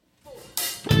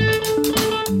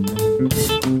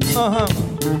Uh-huh.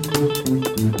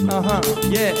 Uh-huh.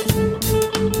 Yeah.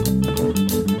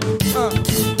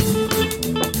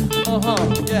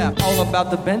 Uh-huh. Yeah. All about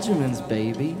the Benjamins,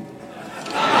 baby.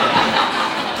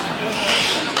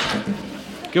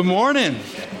 Good morning.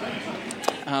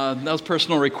 That was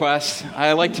personal request.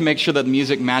 I like to make sure that the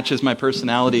music matches my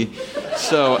personality.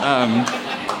 So,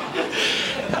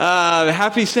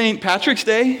 happy St. Patrick's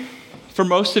Day for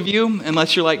most of you,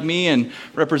 unless you're like me and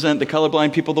represent the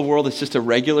colorblind people of the world. It's just a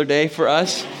regular day for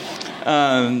us.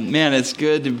 Man, it's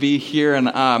good to be here. And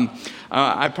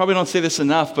I probably don't say this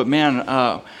enough, but man,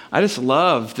 I just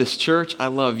love this church. I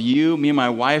love you. Me and my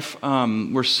wife,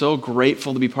 we're so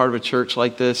grateful to be part of a church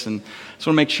like this. And I just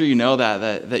want to make sure you know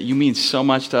that you mean so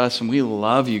much to us, and we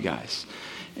love you guys.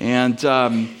 And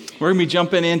we're going to be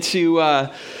jumping into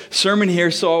sermon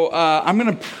here. So I'm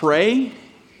going to pray,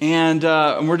 and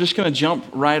we're just going to jump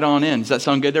right on in. Does that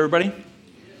sound good to everybody?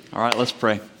 All right, let's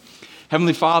pray.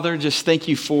 Heavenly Father, just thank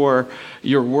you for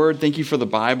your word. Thank you for the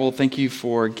Bible. Thank you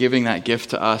for giving that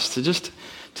gift to us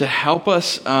to help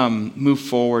us move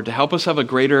forward, to help us have a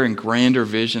greater and grander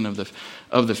vision of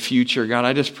the future. God,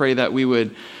 I just pray that we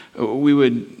would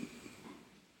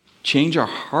change our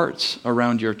hearts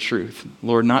around your truth.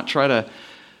 Lord, not try to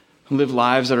live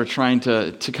lives that are trying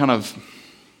to kind of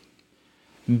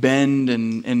bend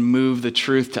and move the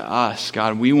truth to us.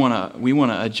 God, we want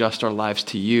to adjust our lives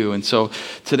to you. And so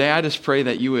today I just pray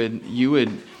that you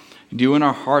would do in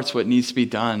our hearts what needs to be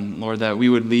done, Lord, that we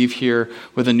would leave here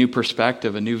with a new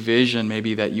perspective, a new vision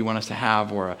maybe that you want us to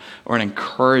have, or an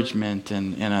encouragement,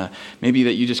 and maybe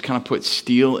that you just kind of put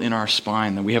steel in our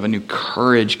spine, that we have a new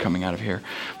courage coming out of here.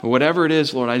 But whatever it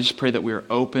is, Lord, I just pray that we are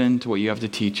open to what you have to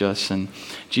teach us. And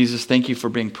Jesus, thank you for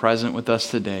being present with us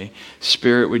today.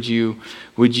 Spirit, would you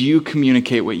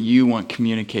communicate what you want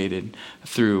communicated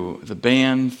through the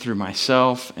band, through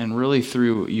myself, and really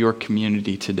through your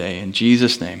community today. In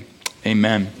Jesus' name.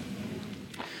 Amen.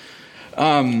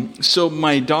 So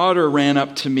my daughter ran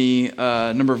up to me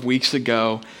a number of weeks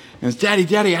ago and said,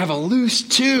 Daddy, I have a loose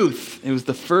tooth. It was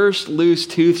the first loose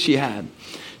tooth she had.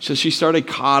 So she started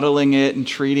coddling it and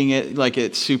treating it like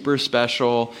it's super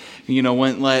special.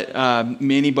 Wouldn't let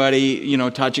anybody,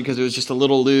 touch it because it was just a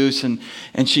little loose. And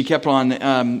she kept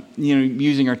on,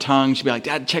 using her tongue. She'd be like,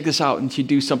 Dad, check this out. And she'd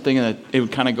do something and it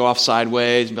would kind of go off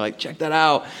sideways and be like, check that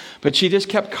out. But she just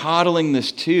kept coddling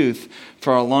this tooth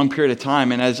for a long period of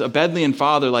time. And as a Bedlian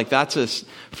father,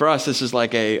 for us, this is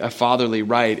like a fatherly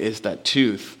right, is that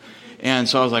tooth. And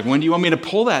so I was like, when do you want me to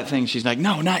pull that thing? She's like,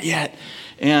 no, not yet.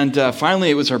 And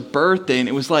finally it was her birthday, and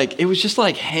it was just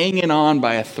like hanging on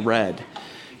by a thread.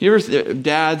 You ever,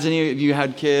 dads, any of you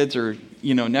had kids or,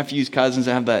 nephews, cousins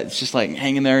that have that? It's just like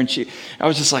hanging there. And I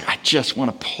was just like, I just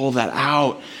want to pull that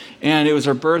out. And it was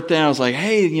her birthday, and I was like,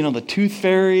 hey, the tooth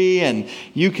fairy, and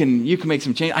you can make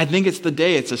some change. I think it's the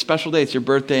day. It's a special day. It's your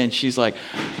birthday. And she's like,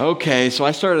 okay. So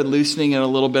I started loosening it a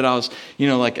little bit. I was,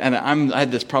 and I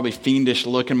had this probably fiendish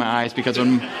look in my eyes, because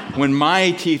when my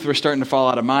teeth were starting to fall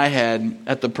out of my head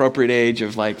at the appropriate age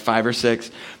of like 5 or 6,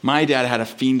 my dad had a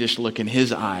fiendish look in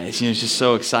his eyes. He was just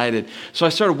so excited. So I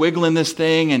started wiggling this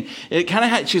thing, and it kind of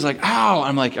had, she's like, ow.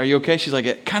 I'm like, are you okay? She's like,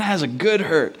 it kind of has a good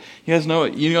hurt. You guys know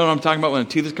what I'm talking about when a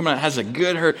tooth is coming out? It has a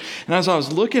good hurt. And as I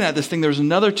was looking at this thing, there was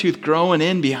another tooth growing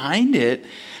in behind it.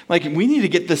 Like, we need to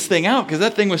get this thing out, because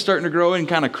that thing was starting to grow in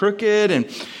kind of crooked.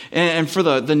 And for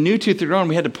the new tooth to grow in,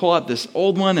 we had to pull out this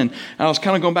old one. And I was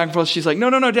kind of going back and forth. She's like,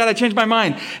 no, Dad, I changed my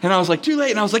mind. And I was like, too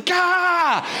late. And I was like,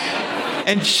 ah!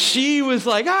 And she was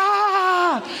like,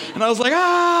 ah! And I was like,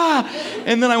 ah!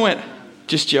 And then I went,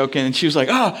 just joking. And she was like,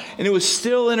 ah! And it was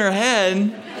still in her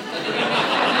head.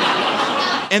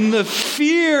 And the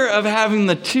fear of having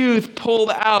the tooth pulled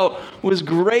out was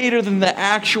greater than the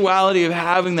actuality of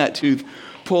having that tooth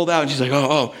pulled out. And she's like,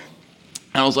 oh.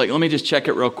 And I was like, let me just check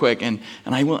it real quick. And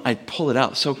I pull it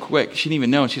out so quick. She didn't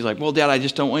even know. And she's like, well, Dad, I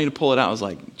just don't want you to pull it out. I was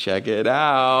like, check it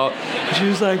out. And she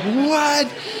was like, what?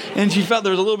 And she felt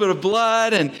there was a little bit of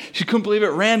blood, and she couldn't believe it.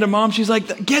 Ran to Mom. She's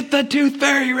like, get the tooth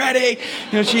fairy ready.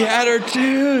 She had her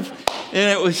tooth. And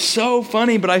it was so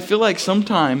funny. But I feel like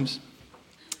sometimes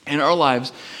in our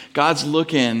lives, God's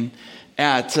looking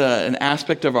at an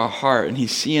aspect of our heart, and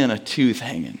he's seeing a tooth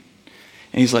hanging.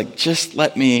 And he's like, just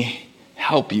let me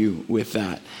help you with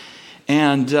that.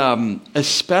 And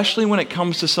especially when it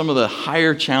comes to some of the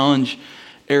higher challenge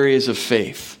areas of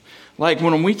faith. Like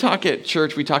when we talk at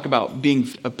church, we talk about being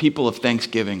a people of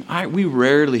thanksgiving. We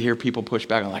rarely hear people push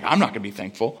back on, like, I'm not going to be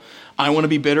thankful. I want to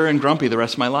be bitter and grumpy the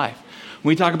rest of my life.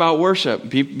 When we talk about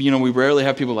worship, people, we rarely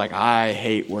have people like, I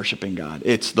hate worshiping God.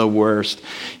 It's the worst.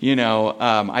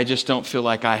 I just don't feel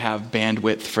like I have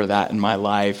bandwidth for that in my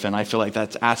life, and I feel like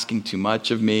that's asking too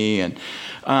much of me.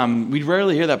 And we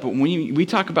rarely hear that, but when we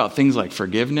talk about things like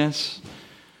forgiveness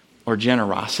or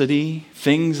generosity,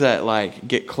 things that like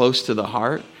get close to the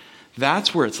heart,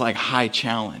 that's where it's like high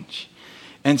challenge.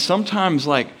 And sometimes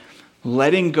like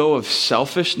letting go of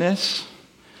selfishness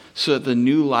so that the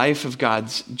new life of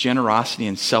God's generosity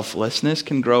and selflessness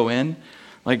can grow in,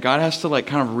 like God has to like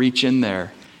kind of reach in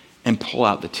there and pull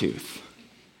out the tooth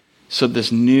so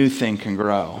this new thing can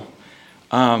grow.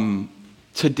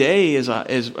 Today is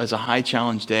a high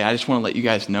challenge day. I just want to let you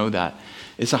guys know that.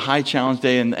 It's a high challenge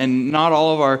day, and not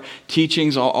all of our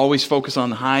teachings always focus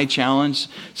on the high challenge.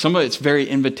 Some of it's very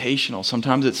invitational.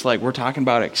 Sometimes it's like we're talking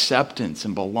about acceptance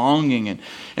and belonging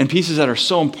and pieces that are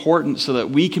so important so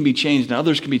that we can be changed and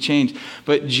others can be changed.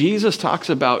 But Jesus talks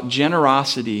about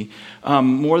generosity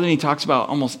more than he talks about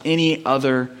almost any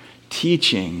other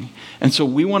teaching. And so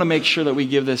we want to make sure that we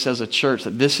give this as a church,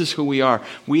 that this is who we are.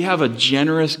 We have a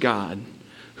generous God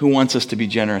who wants us to be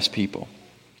generous people.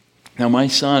 Now, my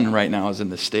son right now is in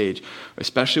this stage,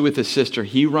 especially with his sister.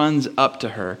 He runs up to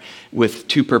her with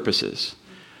two purposes,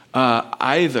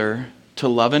 either to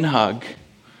love and hug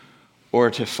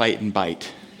or to fight and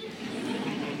bite.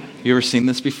 You ever seen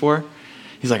this before?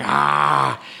 He's like,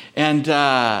 and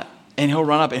he'll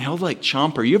run up and he'll like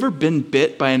chomp her. You ever been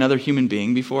bit by another human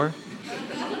being before?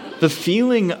 The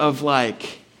feeling of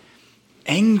like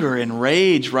anger and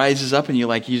rage rises up in you,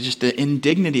 like you just the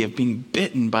indignity of being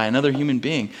bitten by another human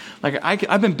being. Like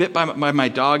I've been bit by my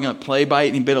dog in a play bite,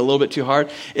 and he bit a little bit too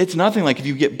hard. It's nothing like if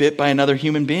you get bit by another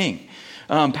human being.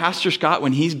 Pastor Scott,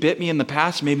 when he's bit me in the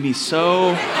past, made me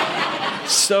so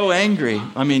angry.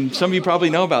 I mean, some of you probably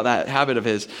know about that habit of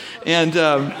his.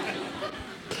 And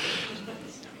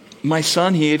my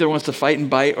son, he either wants to fight and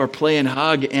bite or play and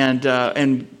hug. And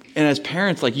as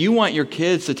parents, like you want your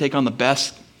kids to take on the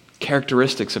best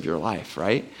characteristics of your life,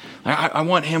 right? I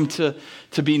want him to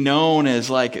be known as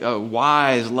like a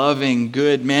wise, loving,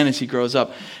 good man as he grows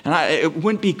up. And it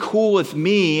wouldn't be cool with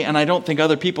me, and I don't think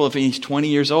other people, if he's 20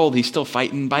 years old, he's still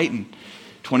fighting and biting.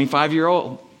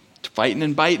 25-year-old, fighting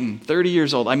and biting. 30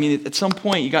 years old. I mean, at some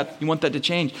point, you want that to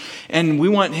change. And we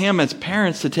want him as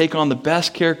parents to take on the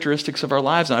best characteristics of our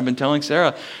lives. And I've been telling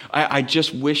Sarah, I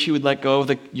just wish you would let go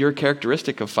of your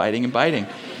characteristic of fighting and biting.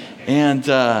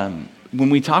 And when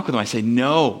we talk with him, I say,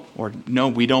 no,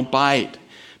 we don't bite.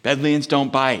 Bedlians don't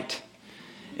bite.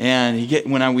 And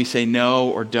when we say no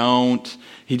or don't,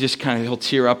 he'll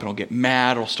tear up and he'll get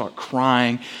mad or he'll start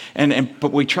crying.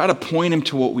 But we try to point him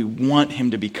to what we want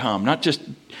him to become, not just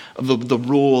the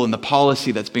rule and the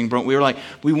policy that's being brought. We were like,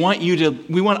 we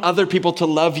want other people to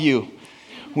love you.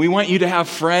 We want you to have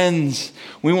friends.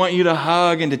 We want you to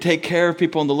hug and to take care of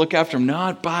people and to look after them,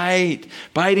 not bite.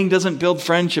 Biting doesn't build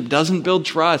friendship, doesn't build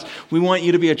trust. We want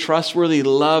you to be a trustworthy,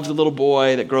 loved little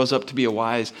boy that grows up to be a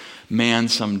wise man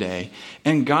someday.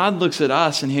 And God looks at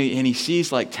us and he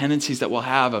sees like tendencies that we'll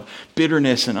have of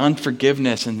bitterness and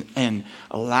unforgiveness and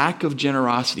a lack of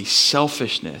generosity,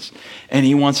 selfishness. And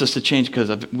he wants us to change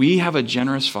because we have a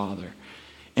generous Father.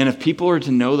 And if people are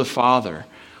to know the Father,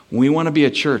 we want to be a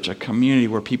church, a community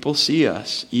where people see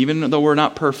us, even though we're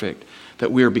not perfect, that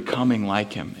we are becoming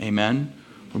like him. Amen?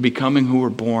 We're becoming who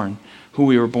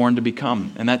we were born to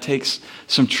become. And that takes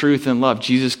some truth and love.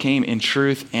 Jesus came in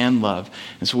truth and love.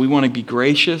 And so we want to be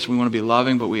gracious, we want to be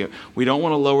loving, but we don't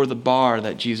want to lower the bar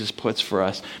that Jesus puts for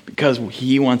us because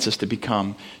he wants us to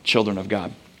become children of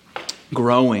God.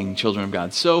 Growing children of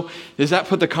God. So does that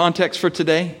put the context for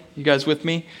today? You guys with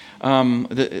me?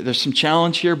 There's some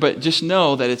challenge here, but just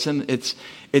know that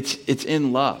it's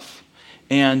in love,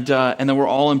 and then we're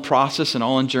all in process and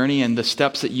all in journey, and the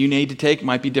steps that you need to take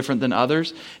might be different than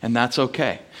others, and that's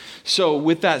okay. So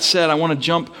with that said, I want to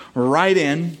jump right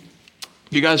in.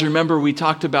 You guys remember we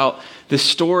talked about the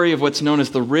story of what's known as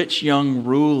the rich young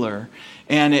ruler.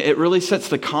 And it really sets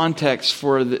the context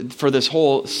for this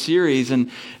whole series.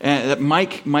 And that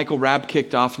Michael Rabb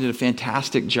kicked off and did a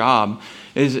fantastic job.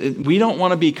 We don't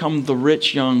want to become the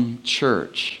rich young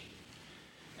church.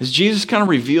 As Jesus kind of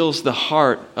reveals the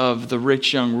heart of the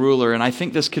rich young ruler, and I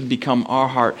think this could become our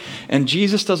heart. And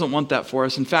Jesus doesn't want that for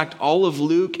us. In fact, all of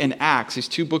Luke and Acts, these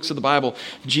two books of the Bible,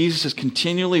 Jesus is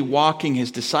continually walking his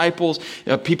disciples,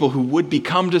 people who would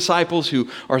become disciples, who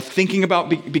are thinking about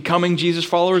becoming Jesus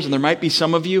followers, and there might be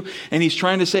some of you, and he's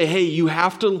trying to say, hey, you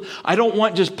have to, I don't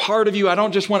want just part of you, I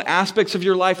don't just want aspects of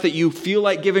your life that you feel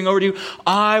like giving over to you,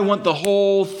 I want the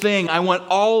whole thing, I want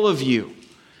all of you.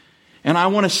 And I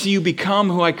want to see you become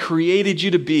who I created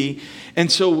you to be.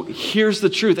 And so here's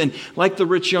the truth. And like the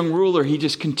rich young ruler, he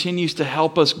just continues to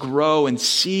help us grow and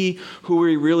see who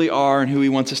we really are and who he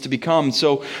wants us to become.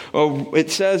 So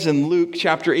it says in Luke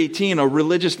chapter 18, a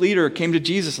religious leader came to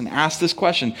Jesus and asked this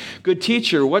question, "Good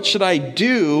teacher, what should I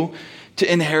do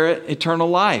to inherit eternal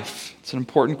life?" It's an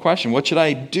important question. What should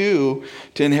I do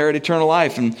to inherit eternal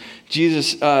life? And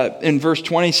Jesus in verse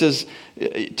 20 says,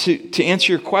 to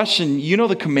answer your question, you know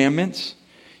the commandments.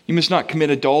 You must not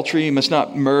commit adultery. You must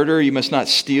not murder. You must not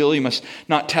steal. You must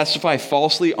not testify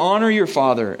falsely. Honor your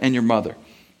father and your mother.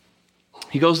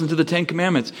 He goes into the 10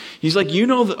 Commandments. He's like, you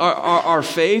know our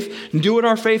faith, and do what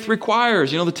our faith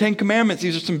requires. You know the 10 Commandments.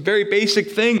 These are some very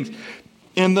basic things.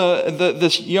 And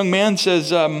this young man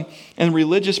says, and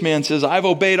religious man says, I've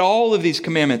obeyed all of these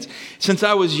commandments since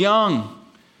I was young.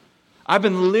 I've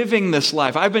been living this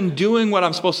life. I've been doing what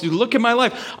I'm supposed to do. Look at my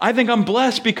life. I think I'm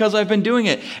blessed because I've been doing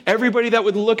it. Everybody that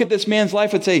would look at this man's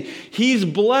life would say, he's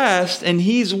blessed and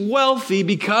he's wealthy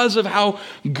because of how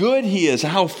good he is,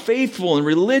 how faithful and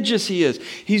religious he is.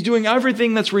 He's doing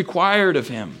everything that's required of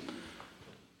him.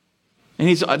 And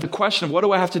he's the question of what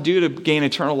do I have to do to gain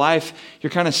eternal life?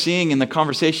 You're kind of seeing in the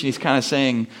conversation, he's kind of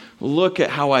saying, look at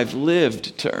how I've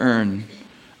lived to earn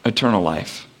eternal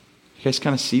life. You guys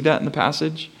kind of see that in the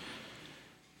passage?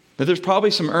 That there's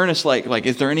probably some earnest like,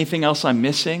 is there anything else I'm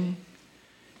missing?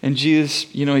 And Jesus,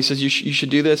 he says, you should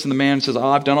do this. And the man says,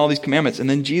 I've done all these commandments. And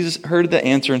then Jesus heard the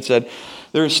answer and said,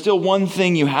 there is still one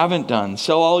thing you haven't done.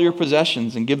 Sell all your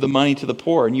possessions and give the money to the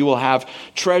poor, and you will have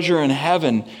treasure in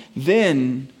heaven.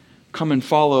 Then come and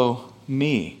follow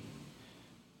me.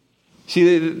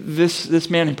 See, this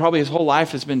man, probably his whole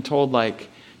life has been told,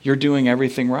 you're doing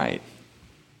everything right.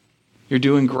 You're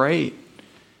doing great.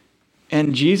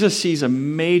 And Jesus sees a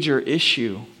major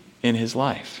issue in his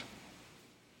life.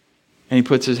 And he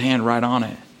puts his hand right on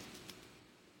it.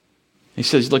 He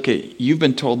says, look, you've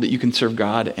been told that you can serve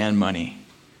God and money.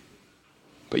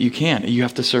 But you can't. You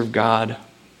have to serve God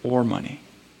or money.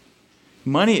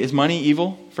 Is money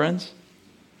evil, friends?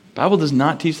 The Bible does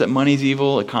not teach that money is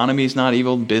evil, economy is not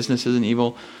evil, business isn't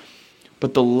evil.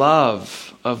 But the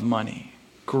love of money,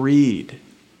 greed,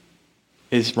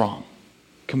 is wrong.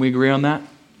 Can we agree on that?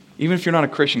 Even if you're not a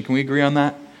Christian, can we agree on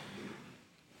that?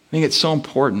 I think it's so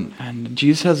important. And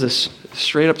Jesus has this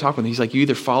straight up talk with him. He's like, you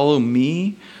either follow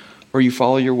me or you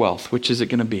follow your wealth. Which is it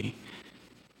going to be?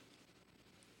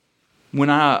 When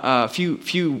a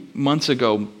few months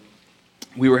ago,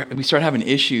 we started having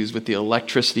issues with the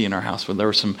electricity in our house, where there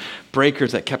were some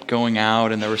breakers that kept going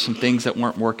out, and there were some things that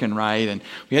weren't working right, and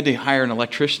we had to hire an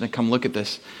electrician to come look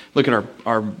at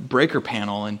our breaker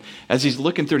panel. And as he's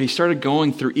looking through it, he started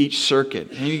going through each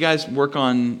circuit. And you guys work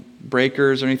on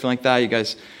breakers or anything like that? You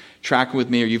guys tracking with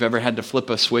me, or you've ever had to flip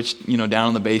a switch, down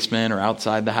in the basement or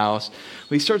outside the house?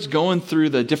 Well, he starts going through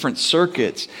the different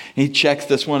circuits, and he checks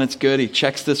this one, it's good. He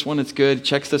checks this one, it's good. He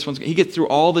checks this one's good. He gets through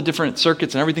all the different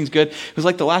circuits, and everything's good. It was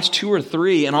like the last 2 or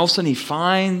 3, and all of a sudden he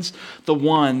finds the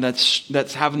one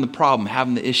that's having the problem,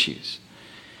 having the issues.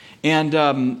 And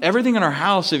everything in our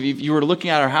house, if you were looking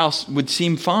at our house, would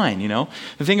seem fine,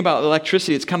 The thing about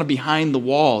electricity, it's kind of behind the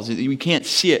walls. We can't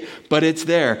see it, but it's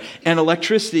there. And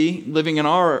electricity, living in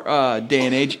our day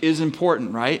and age, is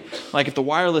important, right? Like if the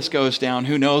wireless goes down,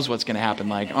 who knows what's going to happen?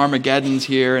 Like Armageddon's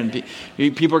here, and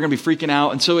people are going to be freaking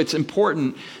out. And so it's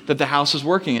important that the house is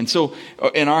working. And so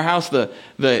in our house, the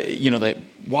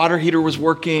water heater was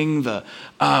working, the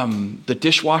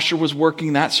dishwasher was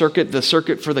working, the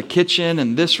circuit for the kitchen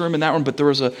and this room and that room, but there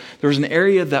was an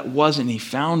area that wasn't. He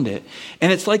found it.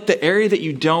 And it's like the area that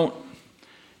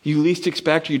you least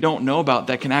expect or you don't know about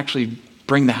that can actually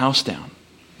bring the house down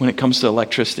when it comes to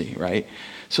electricity, right?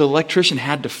 So the electrician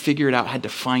had to figure it out, had to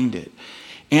find it.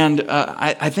 And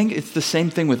I think it's the same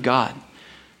thing with God.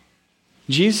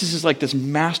 Jesus is like this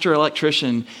master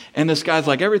electrician, and this guy's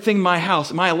like, everything in my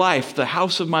house, my life, the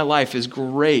house of my life is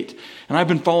great. And I've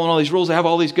been following all these rules. I have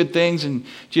all these good things. And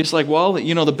Jesus like, well,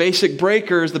 the basic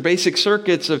breakers, the basic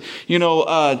circuits of,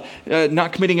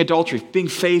 not committing adultery, being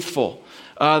faithful.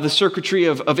 The circuitry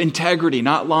of integrity,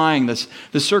 not lying.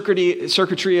 The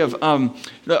circuitry of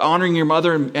honoring your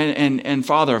mother and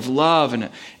father, of love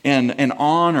and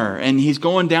honor. And he's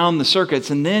going down the circuits.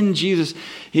 And then Jesus,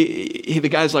 the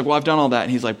guy's like, well, I've done all that.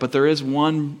 And he's like, but there is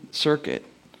one circuit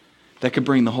that could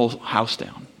bring the whole house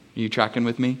down. Are you tracking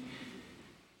with me?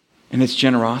 And it's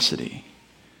generosity.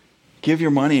 Give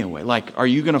your money away. Like, are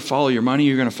you going to follow your money or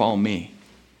you're going to follow me?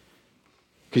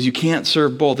 Because you can't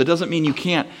serve both. It doesn't mean you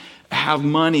can't have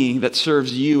money that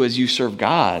serves you as you serve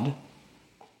God,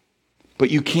 but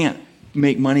you can't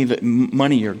make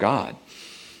money your God.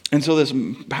 And so this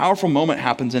powerful moment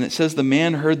happens, and it says the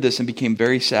man heard this and became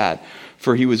very sad,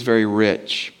 for he was very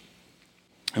rich.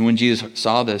 And when Jesus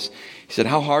saw this, he said,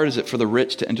 how hard is it for the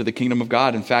rich to enter the kingdom of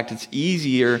God? In fact, it's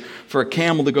easier for a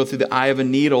camel to go through the eye of a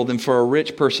needle than for a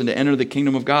rich person to enter the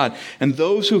kingdom of God. And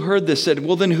those who heard this said,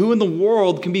 well, then who in the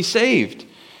world can be saved?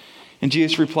 And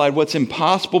Jesus replied, what's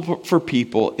impossible for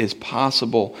people is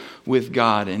possible with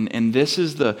God. And this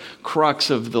is the crux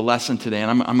of the lesson today.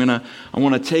 And I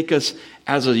want to take us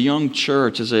as a young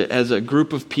church, as a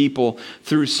group of people,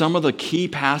 through some of the key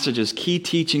passages, key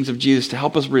teachings of Jesus to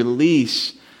help us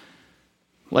release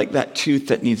like that tooth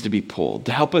that needs to be pulled,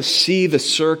 to help us see the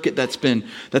circuit that's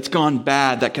gone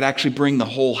bad, that could actually bring the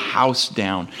whole house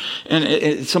down. And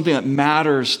it's something that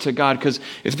matters to God, because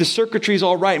if the circuitry is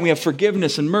all right, and we have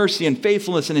forgiveness and mercy and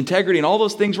faithfulness and integrity and all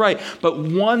those things right, but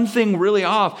one thing really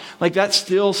off, like that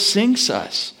still sinks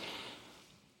us.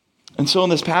 And so in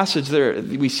this passage there,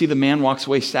 we see the man walks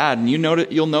away sad. And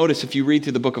you'll notice if you read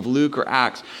through the book of Luke or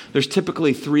Acts, there's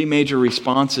typically three major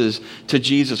responses to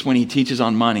Jesus when he teaches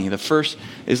on money. The first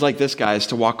is like this guy, is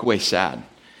to walk away sad.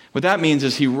 What that means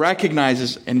is he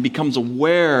recognizes and becomes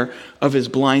aware of his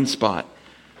blind spot,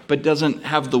 but doesn't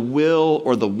have the will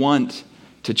or the want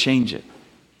to change it.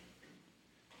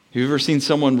 Have you ever seen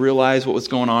someone realize what was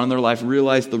going on in their life,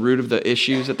 realize the root of the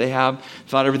issues that they have,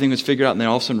 thought everything was figured out, and then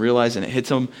all of a sudden realize, and it hits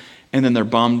them, and then they're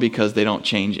bummed because they don't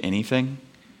change anything?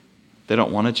 They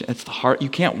don't want to. It's the heart. You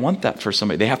can't want that for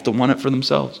somebody. They have to want it for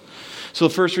themselves. So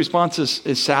the first response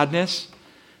is sadness.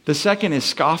 The second is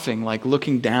scoffing, like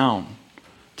looking down,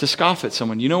 to scoff at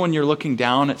someone. You know, when you're looking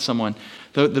down at someone,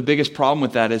 the biggest problem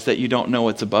with that is that you don't know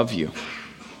what's above you.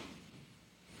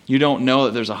 You don't know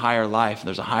that there's a higher life,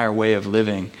 there's a higher way of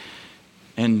living.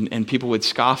 And people would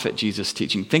scoff at Jesus'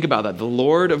 teaching. Think about that. The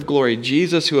Lord of glory,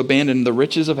 Jesus, who abandoned the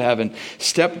riches of heaven,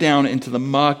 stepped down into the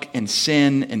muck and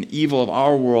sin and evil of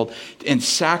our world and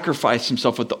sacrificed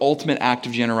himself with the ultimate act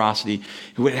of generosity.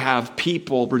 Who would have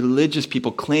people, religious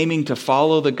people, claiming to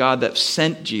follow the God that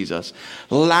sent Jesus,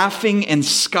 laughing and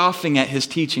scoffing at his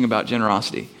teaching about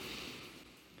generosity.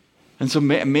 And so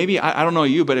maybe, I don't know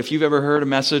you, but if you've ever heard a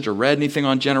message or read anything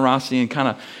on generosity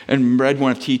and read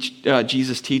one of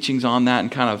Jesus' teachings on that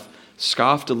and kind of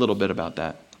scoffed a little bit about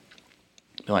that.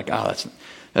 You're like, oh,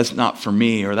 that's not for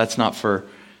me, or that's not for...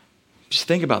 Just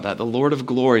think about that. The Lord of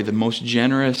glory, the most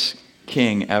generous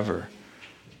king ever,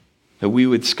 that we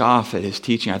would scoff at his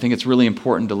teaching. I think it's really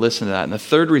important to listen to that. And the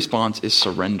third response is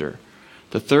surrender.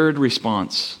 The third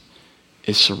response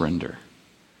is surrender.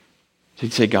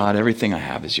 He'd say, God, everything I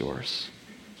have is yours.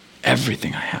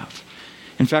 Everything I have.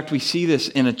 In fact, we see this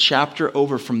in a chapter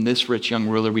over from this rich young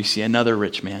ruler. We see another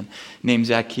rich man named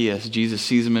Zacchaeus. Jesus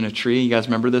sees him in a tree. You guys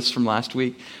remember this from last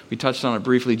week? We touched on it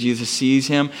briefly. Jesus sees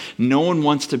him. No one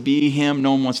wants to be him.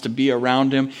 No one wants to be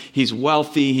around him. He's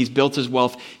wealthy. He's built his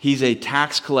wealth. He's a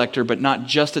tax collector, but not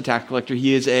just a tax collector.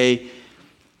 He is a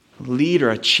leader,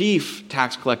 a chief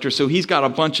tax collector. So he's got a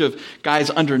bunch of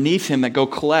guys underneath him that go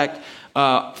collect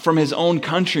from his own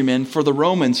countrymen for the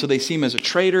Romans. So they see him as a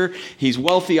traitor. He's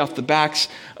wealthy off the backs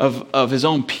of his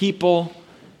own people.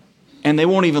 And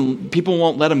people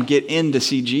won't let him get in to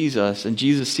see Jesus. And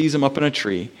Jesus sees him up in a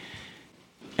tree.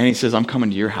 And he says, I'm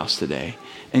coming to your house today.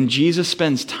 And Jesus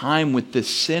spends time with this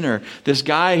sinner, this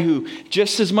guy who,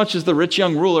 just as much as the rich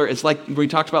young ruler, it's like we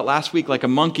talked about last week, like a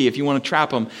monkey. If you want to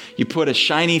trap him, you put a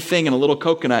shiny thing in a little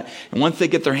coconut. And once they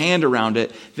get their hand around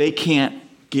it, they can't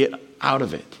get out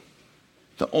of it.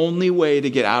 The only way to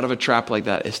get out of a trap like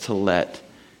that is to let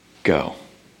go.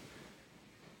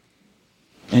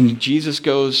 And Jesus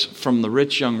goes from the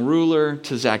rich young ruler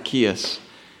to Zacchaeus.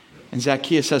 And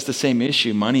Zacchaeus has the same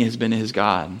issue. Money has been his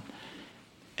God.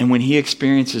 And when he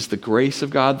experiences the grace of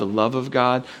God, the love of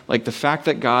God, like the fact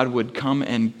that God would come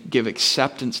and give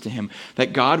acceptance to him,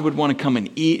 that God would want to come and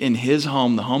eat in his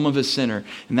home, the home of a sinner.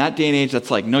 In that day and age,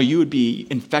 that's like, no, you would be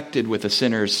infected with a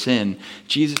sinner's sin.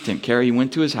 Jesus didn't care. He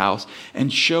went to his house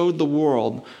and showed the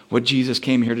world what Jesus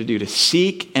came here to do, to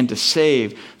seek and to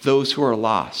save those who are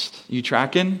lost. You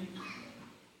tracking?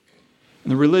 In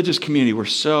the religious community, we're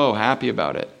so happy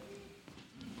about it.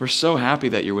 We're so happy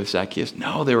that you're with Zacchaeus.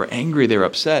 No, they were angry. They were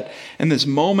upset. And this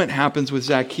moment happens with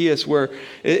Zacchaeus where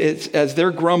it's as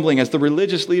they're grumbling, as the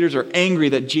religious leaders are angry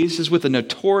that Jesus is with a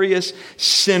notorious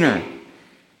sinner.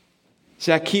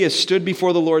 Zacchaeus stood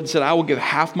before the Lord and said, I will give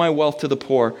half my wealth to the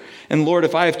poor. And Lord,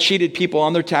 if I have cheated people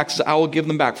on their taxes, I will give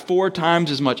them back 4 times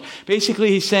as much. Basically,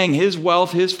 he's saying his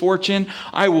wealth, his fortune,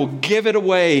 I will give it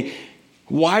away.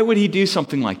 Why would he do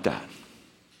something like that?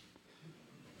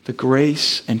 The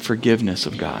grace and forgiveness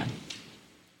of God.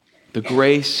 The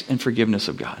grace and forgiveness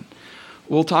of God.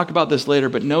 We'll talk about this later,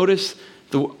 but notice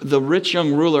The rich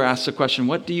young ruler asks the question,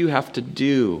 what do you have to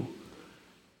do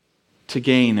to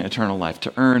gain eternal life,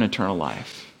 to earn eternal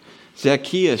life?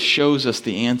 Zacchaeus shows us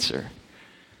the answer.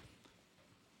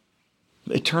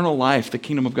 Eternal life, the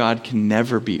kingdom of God, can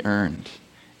never be earned.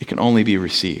 It can only be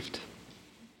received.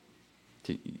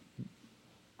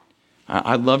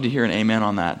 I'd love to hear an amen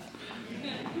on that.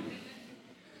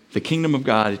 The kingdom of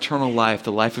God, eternal life,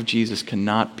 the life of Jesus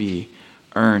cannot be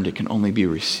earned. It can only be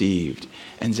received.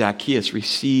 And Zacchaeus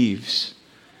receives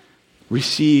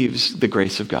the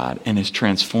grace of God and is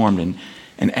transformed.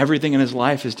 And everything in his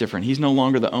life is different. He's no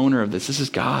longer the owner of this. This is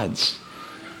God's.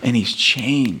 And he's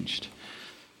changed.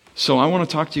 So I want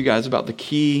to talk to you guys about the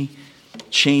key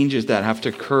changes that have to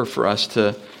occur for us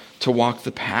to walk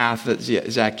the path that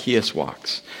Zacchaeus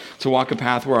walks. To walk a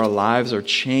path where our lives are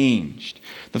changed.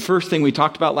 The first thing we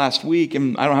talked about last week,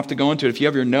 and I don't have to go into it. If you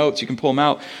have your notes, you can pull them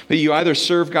out. But you either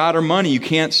serve God or money. You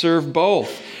can't serve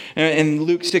both. In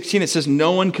Luke 16, it says,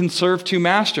 no one can serve two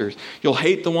masters. You'll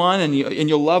hate the one and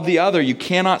you'll love the other. You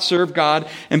cannot serve God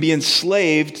and be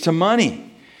enslaved to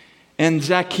money. And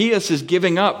Zacchaeus is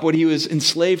giving up what he was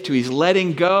enslaved to. He's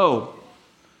letting go.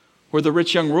 Where the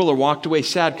rich young ruler walked away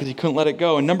sad because he couldn't let it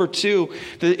go. And number two,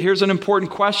 here's an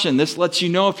important question. This lets you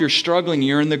know if you're struggling,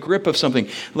 you're in the grip of something.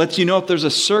 Lets you know if there's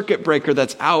a circuit breaker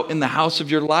that's out in the house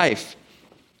of your life.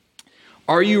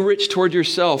 Are you rich toward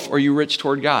yourself or are you rich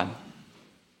toward God?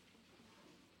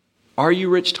 Are you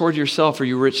rich toward yourself or are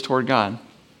you rich toward God?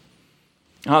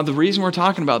 The reason we're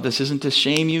talking about this isn't to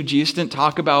shame you. Jesus didn't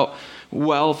talk about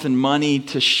wealth and money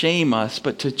to shame us,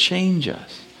 but to change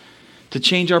us. To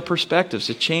change our perspectives,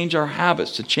 to change our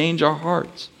habits, to change our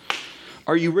hearts.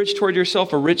 Are you rich toward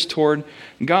yourself or rich toward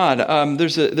God?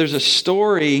 There's a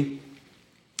story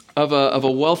of a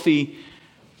wealthy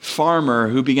farmer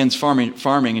who begins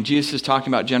farming, and Jesus is talking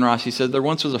about generosity. He said there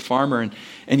once was a farmer,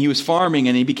 and he was farming,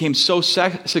 and he became so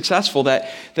successful that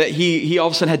he all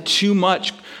of a sudden had too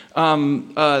much.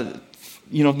 Whatever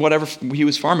he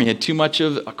was farming, he had too much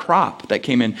of a crop that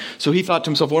came in. So he thought to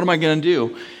himself, what am I going to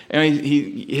do? And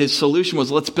his solution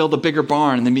was, let's build a bigger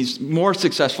barn. And then he's more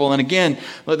successful. And again,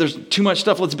 there's too much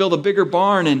stuff. Let's build a bigger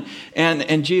barn.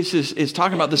 And Jesus is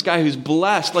talking about this guy who's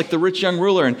blessed, like the rich young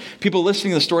ruler. And people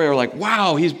listening to the story are like,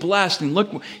 wow, he's blessed. And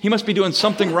look, he must be doing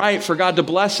something right for God to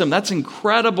bless him. That's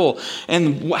incredible.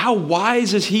 And how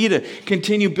wise is he to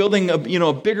continue building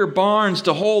bigger barns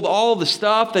to hold all the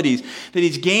stuff that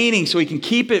he's gaining so he can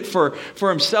keep it for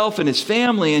himself and his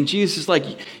family. And Jesus is like,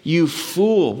 you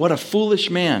fool, what a foolish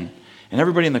man. And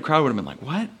everybody in the crowd would have been like,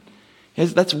 what?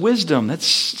 That's wisdom, that's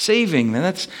saving, and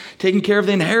that's taking care of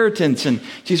the inheritance. And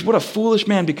Jesus, what a foolish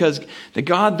man, because the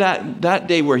God that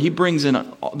day where he brings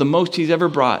in the most he's ever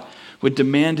brought would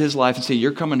demand his life and say,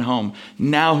 you're coming home.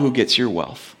 Now who gets your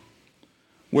wealth?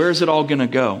 Where is it all going to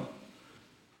go?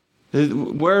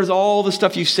 Where's all the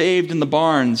stuff you saved in the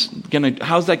barns?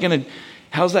 How's that going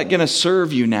to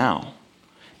serve you now?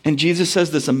 And Jesus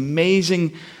says this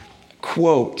amazing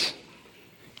quote,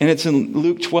 and it's in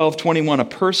Luke 12:21. A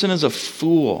person is a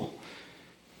fool.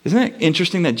 Isn't it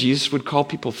interesting that Jesus would call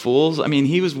people fools? I mean,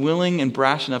 he was willing and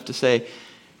brash enough to say,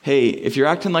 hey, if you're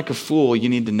acting like a fool, you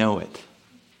need to know it.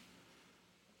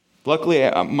 Luckily,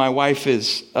 my wife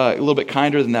is a little bit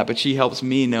kinder than that, but she helps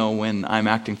me know when I'm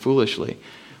acting foolishly.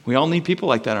 We all need people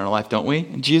like that in our life, don't we?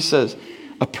 And Jesus says,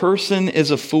 a person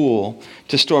is a fool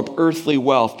to store up earthly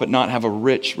wealth but not have a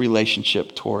rich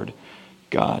relationship toward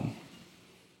God.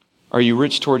 Are you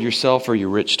rich toward yourself or are you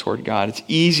rich toward God? It's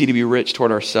easy to be rich toward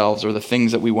ourselves or the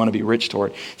things that we want to be rich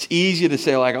toward. It's easy to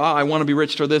say like, I want to be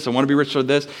rich toward this. I want to be rich toward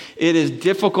this. It is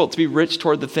difficult to be rich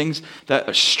toward the things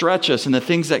that stretch us and the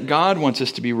things that God wants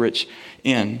us to be rich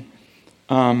in.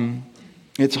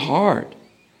 It's hard.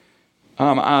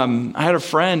 I had a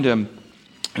friend,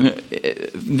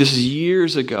 this is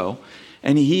years ago,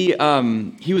 and he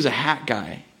was a hat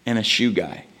guy and a shoe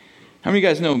guy. How many of you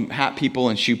guys know hat people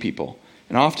and shoe people?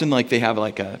 And often they have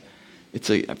I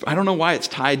don't know why it's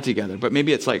tied together, but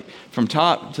maybe it's like from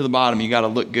top to the bottom, you got to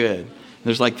look good.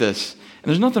 There's like this, and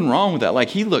there's nothing wrong with that. Like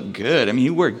he looked good. I mean, he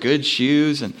wore good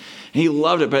shoes and he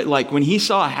loved it. But like when he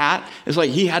saw a hat, it's like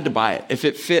he had to buy it if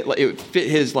it fit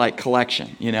his like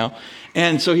collection,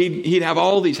 And so he'd have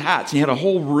all these hats. And he had a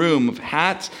whole room of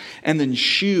hats and then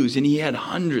shoes. And he had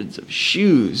hundreds of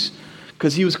shoes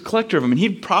because he was a collector of them. And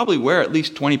he'd probably wear at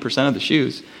least 20% of the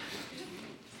shoes.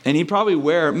 And he'd probably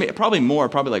wear, probably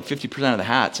like 50% of the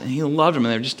hats. And he loved them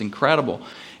and they were just incredible.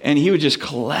 And he would just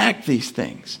collect these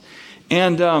things.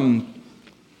 And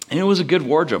it was a good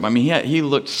wardrobe. I mean, he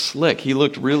looked slick. He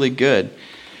looked really good.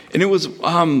 And it was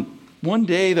one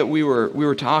day that we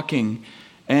were talking.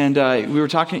 And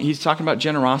he's talking about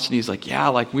generosity. He's like, yeah,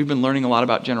 like we've been learning a lot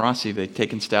about generosity. They've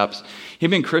taken steps. He'd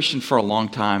been Christian for a long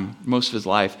time, most of his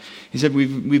life. He said,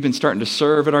 we've been starting to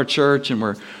serve at our church, and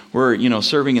we're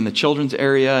serving in the children's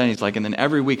area. And he's like, and then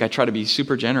every week I try to be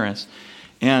super generous.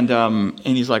 And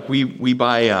he's like, we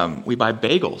buy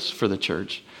bagels for the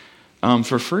church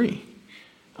for free.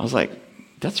 I was like,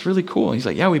 that's really cool. He's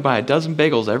like, yeah, we buy a dozen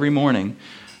bagels every morning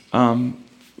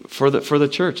for the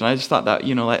church. And I just thought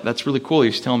that, that's really cool. He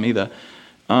was telling me the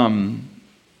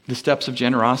steps of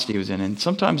generosity he was in. And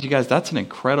sometimes, you guys, that's an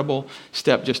incredible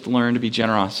step, just to learn to be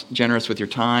generous with your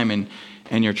time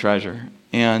and your treasure.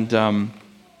 And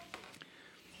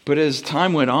but as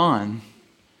time went on,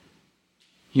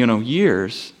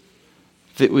 years,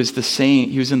 it was the same.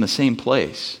 He was in the same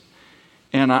place.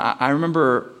 And I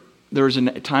remember there was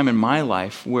a time in my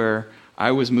life where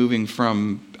I was moving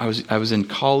I was in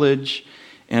college,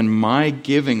 and my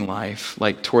giving life,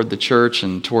 like toward the church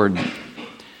and toward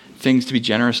things to be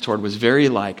generous toward, was very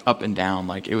like up and down.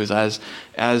 Like it was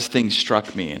as things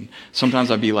struck me. And sometimes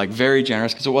I'd be like very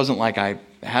generous, because it wasn't like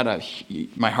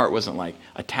my heart wasn't like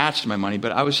attached to my money,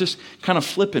 but I was just kind of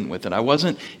flippant with it. I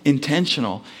wasn't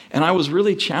intentional. And I was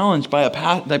really challenged by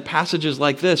passages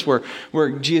like this where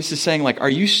Jesus is saying, like, are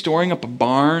you storing up a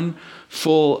barn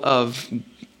full of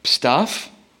stuff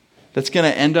that's going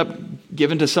to end up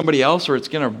given to somebody else, or it's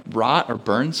going to rot or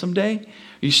burn someday? Are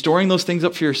you storing those things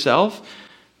up for yourself?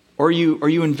 Or are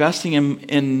you investing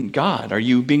in God? Are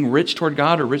you being rich toward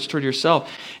God or rich toward yourself?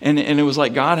 And it was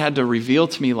like God had to reveal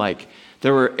to me, like,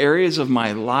 there were areas of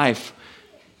my life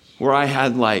where I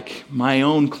had like my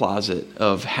own closet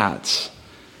of hats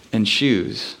and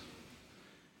shoes,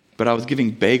 but I was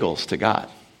giving bagels to God.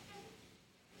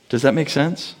 Does that make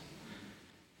sense?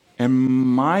 And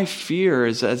my fear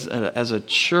is, as a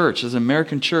church, as an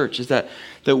American church, is that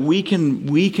we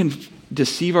can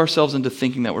deceive ourselves into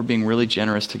thinking that we're being really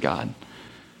generous to God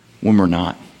when we're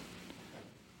not.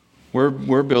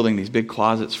 We're building these big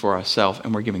closets for ourselves,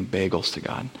 and we're giving bagels to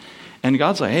God. And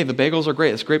God's like, hey, the bagels are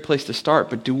great. It's a great place to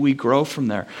start, but do we grow from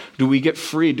there? Do we get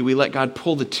free? Do we let God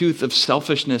pull the tooth of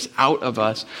selfishness out of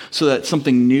us so that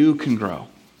something new can grow?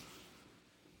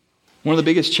 One of the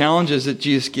biggest challenges that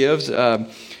Jesus gives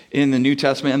in the New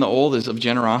Testament and the Old is of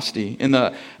generosity. In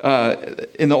the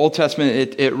Old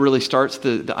Testament, it really starts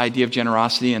the idea of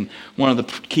generosity, and one of the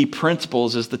key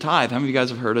principles is the tithe. How many of you guys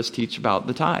have heard us teach about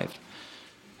the tithe?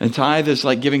 And tithe is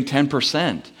like giving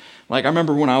 10%. Like, I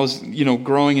remember when I was,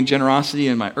 growing in generosity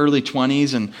in my early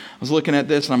 20s, and I was looking at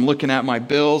this, and I'm looking at my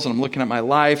bills, and I'm looking at my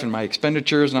life and my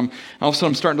expenditures, and all of a sudden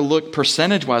I'm starting to look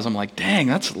percentage-wise. I'm like, dang,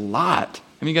 that's a lot.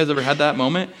 Have you guys ever had that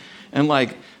moment? And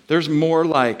like, there's more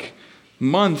like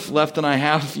month left than I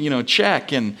have,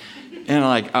 check, and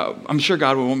like, I'm sure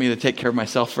God would want me to take care of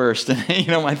myself first, and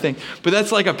my thing. But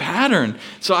that's like a pattern.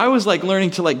 So I was like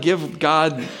learning to like give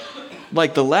God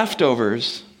like the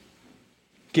leftovers,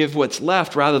 give what's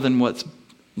left rather than what's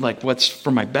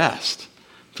for my best.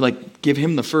 To like give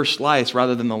him the first slice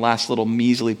rather than the last little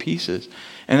measly pieces.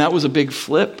 And that was a big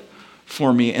flip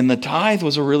for me. And the tithe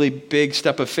was a really big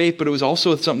step of faith, but it was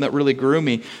also something that really grew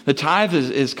me. The tithe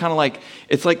is kind of like,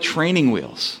 it's like training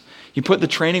wheels. You put the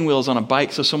training wheels on a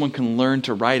bike so someone can learn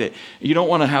to ride it. You don't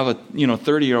want to have a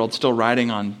 30-year-old still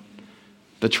riding on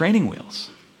the training wheels.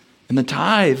 And the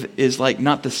tithe is like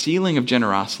not the ceiling of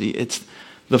generosity, it's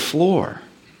the floor.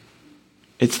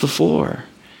 It's the floor.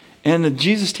 And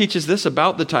Jesus teaches this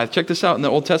about the tithe. Check this out in the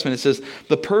Old Testament. It says,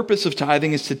 the purpose of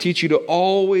tithing is to teach you to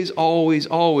always, always,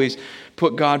 always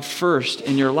put God first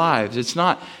in your lives. It's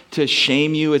not to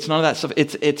shame you. It's none of that stuff.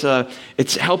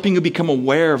 It's helping you become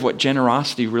aware of what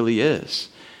generosity really is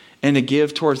and to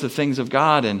give towards the things of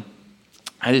God. And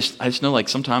I just know, like,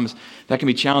 sometimes that can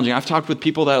be challenging. I've talked with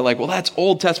people that are like, well, that's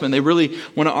Old Testament. They really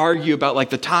want to argue about like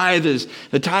the tithe is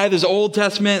Old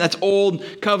Testament. That's Old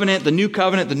Covenant. The New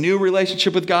Covenant, the new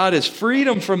relationship with God is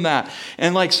freedom from that.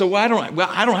 And like, so I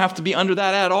don't have to be under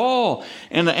that at all.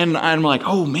 And I'm like,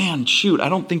 oh man, shoot. I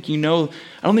don't think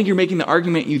you're making the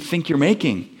argument you think you're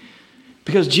making.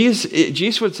 Because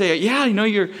Jesus would say, yeah,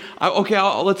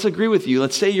 let's agree with you.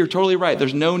 Let's say you're totally right.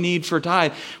 There's no need for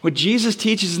tithe. What Jesus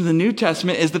teaches in the New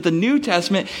Testament is that the New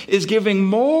Testament is giving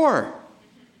more.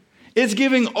 It's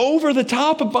giving over the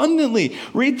top abundantly.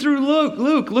 Read through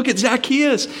Luke. Look at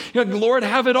Zacchaeus. Lord,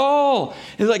 have it all.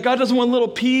 It's like God doesn't want a little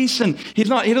piece, and he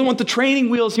doesn't want the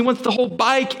training wheels. He wants the whole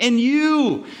bike and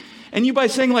you. And you, by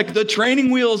saying like the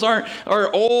training wheels are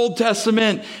Old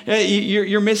Testament,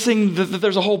 you're missing that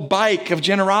there's a whole bike of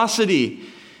generosity.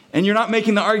 And you're not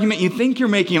making the argument you think you're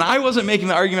making. And I wasn't making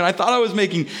the argument I thought I was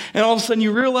making. And all of a sudden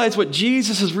you realize what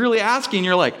Jesus is really asking.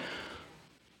 You're like,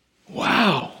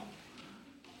 wow,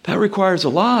 That requires a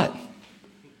lot.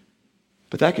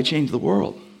 But that could change the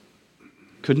world,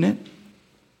 couldn't it?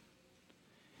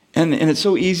 And it's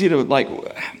so easy to, like,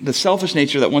 the selfish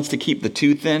nature that wants to keep the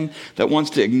tooth in, that wants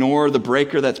to ignore the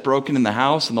breaker that's broken in the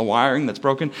house and the wiring that's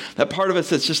broken. That part of us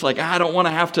that's just like, I don't want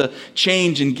to have to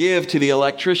change and give to the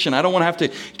electrician. I don't want to have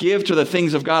to give to the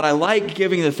things of God. I like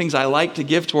giving the things I like to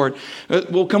give toward.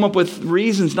 We'll come up with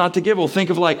reasons not to give. We'll think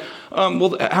of like, how many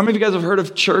of you guys have heard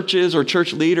of churches or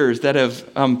church leaders that have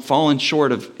fallen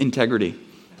short of integrity?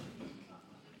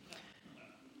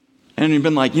 And you've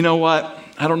been like, you know what?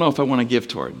 I don't know if I want to give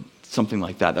toward something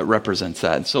like that represents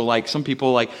that. And so like some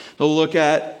people, like, they'll look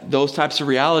at those types of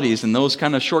realities and those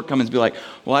kind of shortcomings and be like,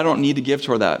 well, I don't need to give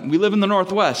toward that. We live in the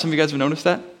Northwest. Some of you guys have noticed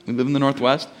that? We live in the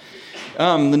Northwest.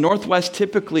 The Northwest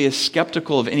typically is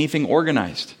skeptical of anything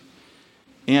organized.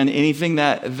 And anything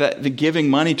that the giving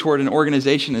money toward an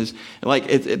organization is like,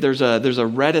 there's a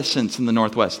reticence in the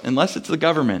Northwest, unless it's the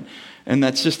government. And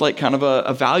that's just like kind of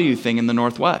a value thing in the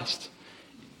Northwest.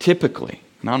 Typically.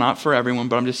 Now, not for everyone,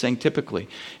 but I'm just saying typically.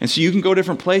 And so you can go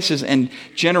different places, and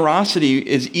generosity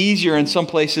is easier in some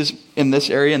places in this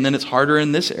area, and then it's harder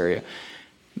in this area.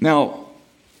 Now,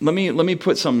 let me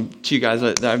put some to you guys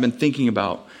that I've been thinking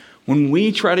about. When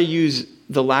we try to use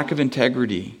the lack of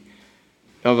integrity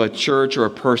of a church or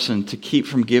a person to keep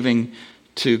from giving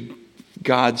to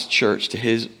God's church, to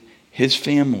his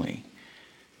family,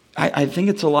 I think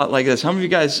it's a lot like this. How many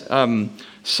of you guys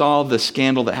saw the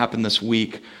scandal that happened this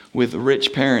week with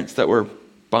rich parents that were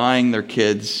buying their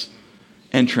kids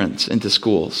entrance into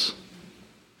schools?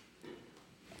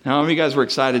 How many of you guys were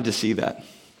excited to see that?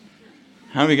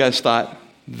 How many of you guys thought,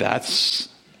 that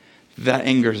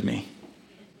angers me?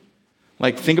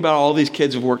 Like, think about all these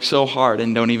kids who've worked so hard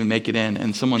and don't even make it in,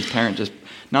 and someone's parent just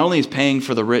not only is paying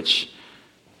for the rich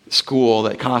school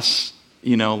that costs,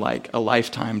 like a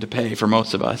lifetime to pay for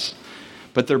most of us,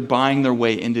 but they're buying their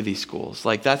way into these schools.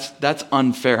 Like, that's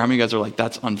unfair. How many of you guys are like,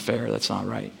 that's unfair, that's not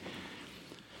right?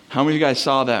 How many of you guys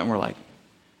saw that and were like,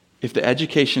 if the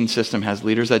education system has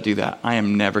leaders that do that, I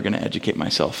am never going to educate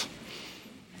myself.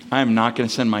 I am not going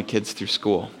to send my kids through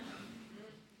school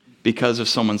because of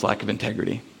someone's lack of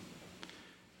integrity.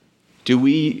 Do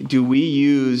we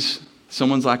use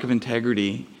someone's lack of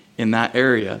integrity in that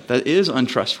area that is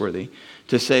untrustworthy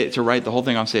to write the whole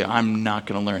thing off and say, I'm not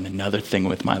going to learn another thing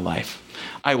with my life.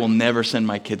 I will never send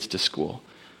my kids to school.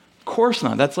 Of course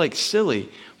not. That's like silly.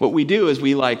 What we do is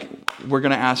we're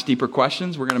going to ask deeper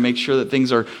questions. We're going to make sure that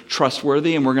things are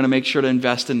trustworthy, and we're going to make sure to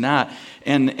invest in that.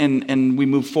 And we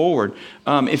move forward.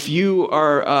 If you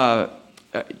are,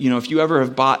 if you ever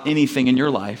have bought anything in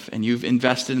your life and you've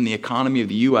invested in the economy of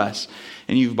the U.S.,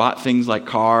 and you've bought things like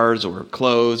cars or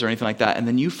clothes or anything like that, and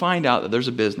then you find out that there's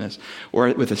a business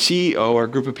or with a CEO or a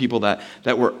group of people that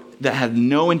had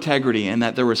no integrity, and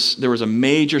that there was a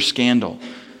major scandal,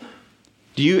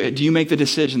 do you make the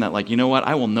decision that, like, you know what,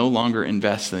 I will no longer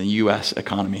invest in the U.S.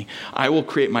 economy. I will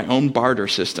create my own barter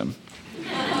system,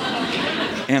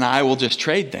 and I will just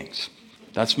trade things.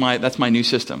 That's my new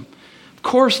system. Of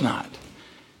course not.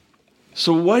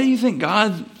 So what do you think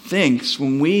God thinks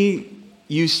when we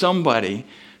use somebody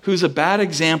who's a bad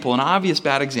example, an obvious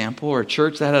bad example, or a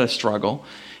church that had a struggle,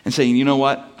 and saying, you know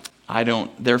what,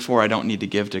 therefore I don't need to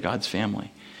give to God's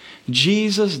family?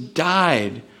 Jesus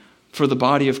died for the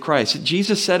body of Christ.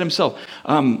 Jesus said himself,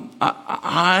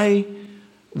 I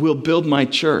will build my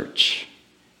church,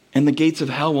 and the gates of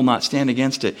hell will not stand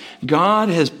against it. God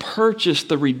has purchased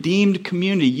the redeemed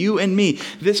community, you and me,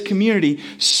 this community,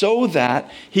 so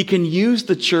that he can use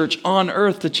the church on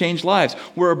earth to change lives.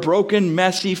 We're a broken,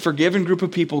 messy, forgiven group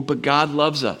of people, but God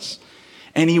loves us.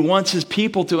 And he wants his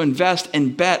people to invest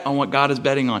and bet on what God is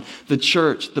betting on. The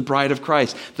church, the bride of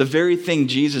Christ, the very thing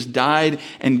Jesus died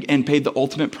and paid the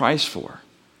ultimate price for.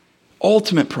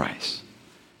 Ultimate price.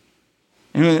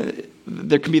 And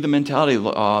there can be the mentality,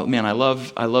 man, I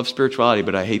love spirituality,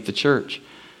 but I hate the church.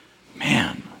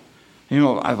 Man,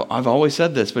 I've always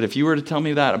said this, but if you were to tell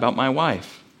me that about my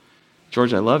wife,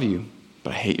 George, I love you,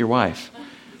 but I hate your wife,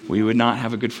 we would not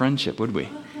have a good friendship, would we?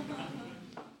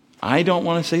 I don't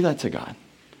want to say that to God.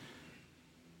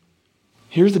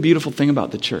 Here's the beautiful thing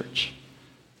about the church.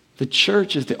 The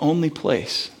church is the only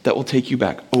place that will take you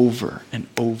back over and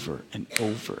over and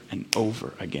over and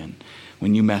over again.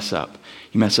 When you mess up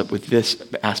with this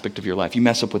aspect of your life. You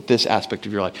mess up with this aspect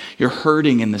of your life. You're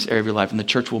hurting in this area of your life, and the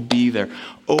church will be there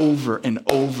over and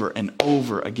over and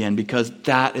over again, because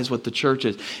that is what the church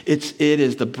is. It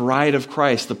is the bride of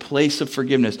Christ, the place of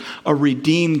forgiveness, a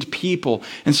redeemed people.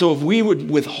 And so if we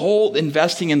would withhold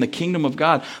investing in the kingdom of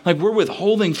God, like we're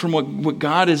withholding from what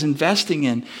God is investing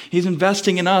in. He's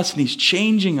investing in us, and he's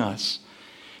changing us.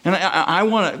 And I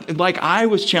want to, like I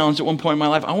was challenged at one point in my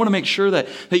life, I want to make sure that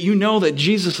you know that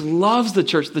Jesus loves the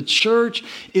church. The church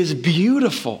is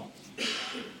beautiful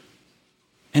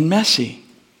and messy,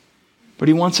 but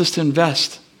he wants us to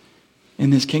invest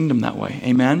in his kingdom that way.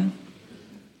 Amen?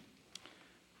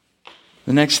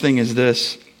 The next thing is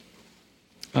this.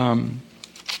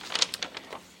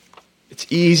 It's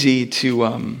easy to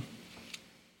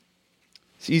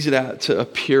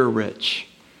appear rich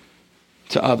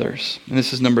to others. And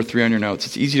this is number 3 on your notes.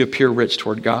 It's easy to appear rich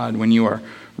toward God when you are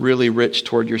really rich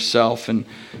toward yourself. And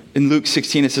in Luke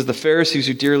 16, it says, the Pharisees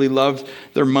who dearly loved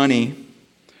their money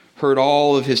heard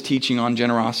all of his teaching on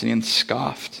generosity and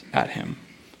scoffed at him,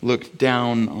 looked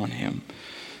down on him.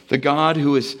 The God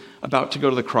who is about to go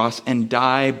to the cross and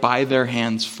die by their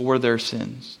hands for their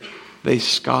sins, they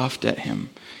scoffed at him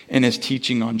in his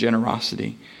teaching on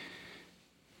generosity.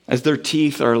 As their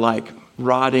teeth are like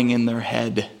rotting in their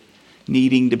head,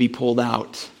 needing to be pulled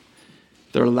out,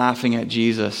 they're laughing at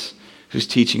Jesus, who's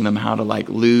teaching them how to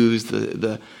lose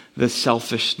the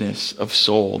selfishness of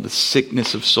soul, the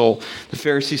sickness of soul. The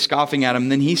Pharisees scoffing at him.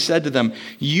 Then he said to them,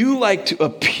 you like to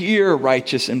appear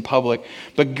righteous in public,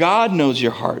 but God knows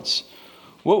your hearts.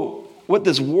 What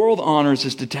this world honors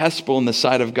is detestable in the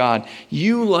sight of God.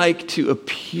 You like to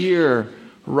appear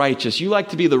righteous. You like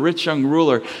to be the rich young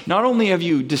ruler. Not only have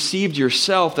you deceived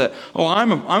yourself that,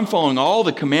 I'm following all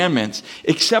the commandments,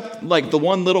 except the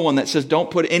one little one that says don't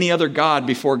put any other God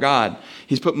before God.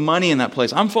 He's put money in that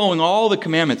place. I'm following all the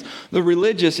commandments. The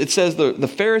religious, it says the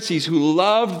Pharisees who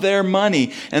loved their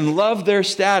money and loved their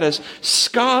status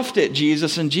scoffed at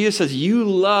Jesus. And Jesus says, you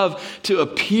love to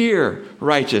appear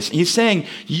righteous. He's saying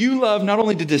you love not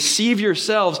only to deceive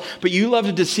yourselves, but you love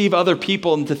to deceive other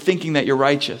people into thinking that you're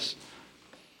righteous.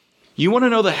 You want to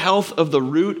know the health of the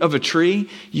root of a tree?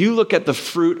 You look at the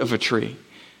fruit of a tree.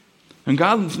 And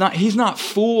he's not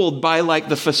fooled by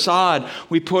the facade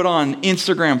we put on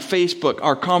Instagram, Facebook,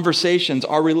 our conversations,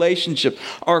 our relationship,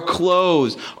 our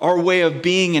clothes, our way of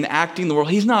being and acting in the world.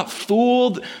 He's not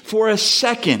fooled for a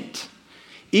second.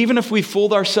 Even if we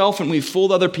fooled ourselves and we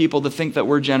fooled other people to think that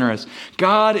we're generous.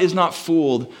 God is not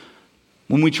fooled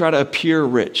when we try to appear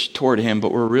rich toward him,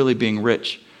 but we're really being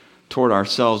rich toward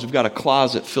ourselves. We've got a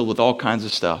closet filled with all kinds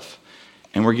of stuff,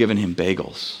 and we're giving him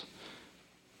bagels.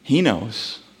 He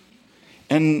knows.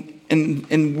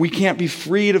 And we can't be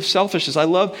freed of selfishness. I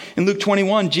love in Luke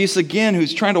 21, Jesus again,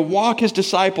 who's trying to walk his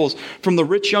disciples from the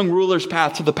rich young ruler's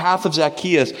path to the path of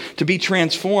Zacchaeus to be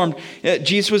transformed.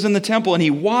 Jesus was in the temple and he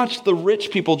watched the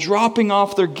rich people dropping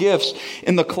off their gifts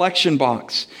in the collection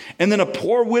box. And then a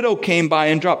poor widow came by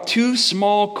and dropped 2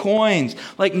 small coins,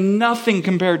 like nothing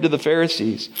compared to the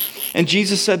Pharisees. And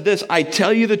Jesus said this, I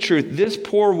tell you the truth, this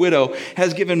poor widow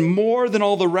has given more than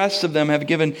all the rest of them have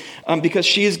given because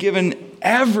she has given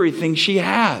everything she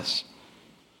has.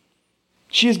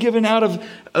 She has given out of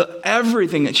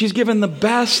everything. She's given the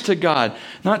best to God,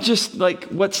 not just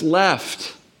what's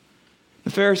left. The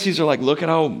Pharisees are look at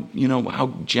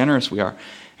how generous we are.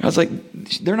 And I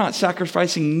was they're not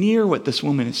sacrificing near what this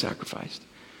woman has sacrificed.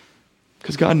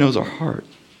 Because God knows our heart.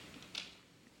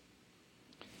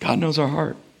 God knows our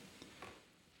heart.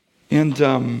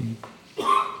 And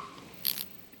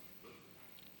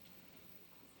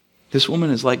this woman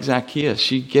is like Zacchaeus.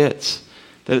 She gets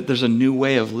that there's a new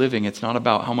way of living. It's not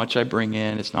about how much I bring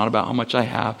in. It's not about how much I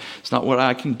have. It's not what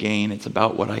I can gain. It's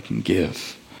about what I can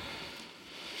give.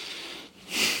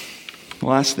 The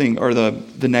last thing, or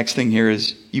the next thing here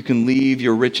is you can leave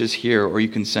your riches here or you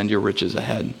can send your riches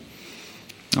ahead.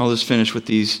 I'll just finish with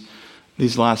these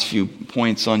last few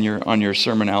points on your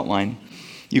sermon outline.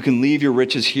 You can leave your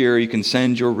riches here. You can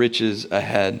send your riches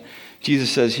ahead.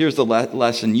 Jesus says, here's the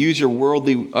lesson. Use your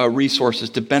worldly resources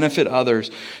to benefit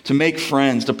others, to make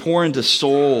friends, to pour into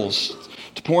souls,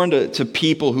 to pour into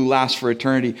people who last for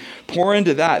eternity. Pour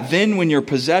into that. Then when your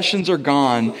possessions are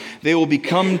gone, they will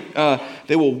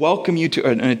welcome you to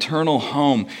an eternal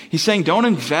home. He's saying, don't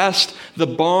invest the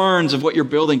barns of what you're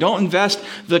building. Don't invest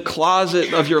the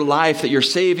closet of your life that you're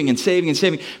saving and saving and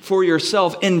saving for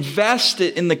yourself. Invest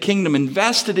it in the kingdom.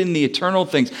 Invest it in the eternal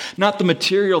things, not the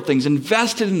material things.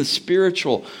 Invest it in the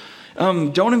spiritual.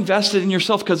 Don't invest it in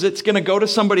yourself because it's going to go to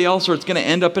somebody else or it's going to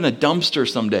end up in a dumpster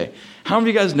someday. How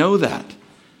many of you guys know that?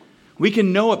 We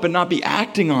can know it but not be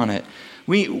acting on it.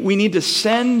 We need to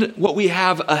send what we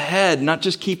have ahead, not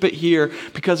just keep it here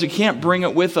because we can't bring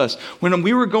it with us. When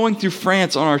we were going through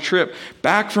France on our trip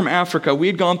back from Africa, we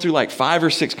had gone through like 5 or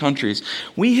 6 countries.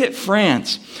 We hit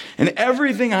France, and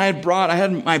everything I had brought, I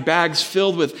had my bags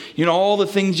filled with, all the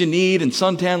things you need, and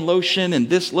suntan lotion, and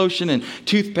this lotion, and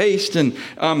toothpaste, and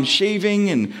shaving,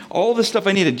 and all the stuff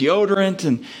I needed, deodorant.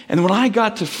 And when I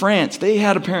got to France, they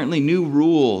had apparently new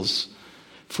rules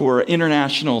for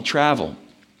international travel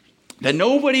that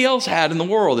nobody else had in the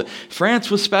world.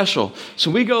 France was special. So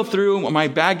we go through, my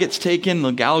bag gets taken, the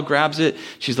gal grabs it.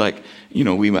 She's like,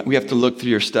 we have to look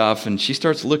through your stuff. And she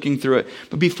starts looking through it.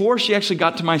 But before she actually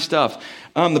got to my stuff,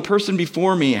 the person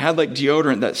before me had like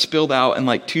deodorant that spilled out and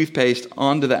like toothpaste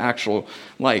onto the actual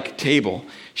like table.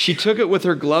 She took it with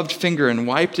her gloved finger and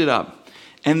wiped it up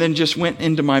and then just went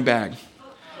into my bag.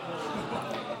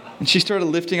 And she started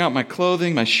lifting out my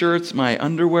clothing, my shirts, my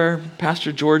underwear.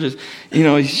 Pastor George is,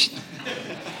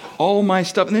 all my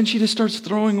stuff. And then she just starts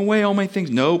throwing away all my things.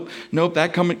 Nope,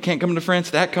 that can't come into France.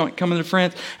 That can't come into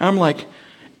France. And I'm like,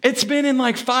 it's been in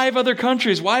like 5 other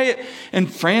countries. Why?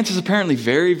 And France is apparently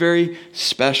very, very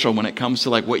special when it comes to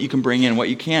like what you can bring in, what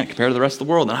you can't compared to the rest of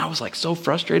the world. And I was like so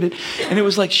frustrated. And it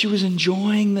was like she was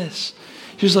enjoying this.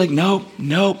 She was like, nope,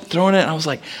 throwing it. And I was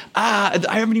like, I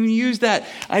haven't even used that.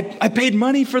 I paid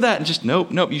money for that. And just,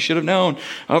 nope, you should have known.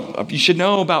 You should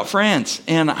know about France.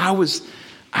 And I was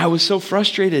so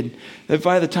frustrated that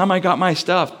by the time I got my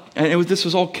stuff, and this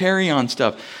was all carry-on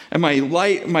stuff, and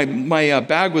my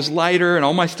bag was lighter, and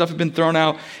all my stuff had been thrown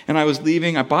out, and I was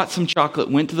leaving. I bought some chocolate,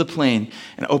 went to the plane,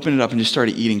 and opened it up and just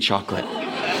started eating chocolate.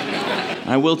 And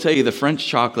I will tell you, the French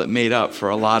chocolate made up for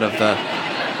a lot of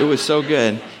it was so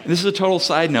good. And this is a total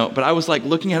side note, but I was like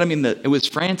looking at him it was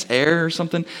France Air or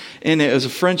something, and it was a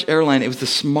French airline. It was the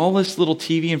smallest little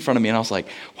TV in front of me, and I was like,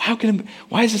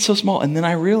 why is it so small? And then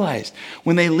I realized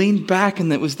when they leaned back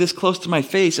and it was this close to my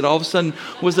face, it all of a sudden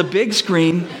was a big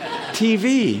screen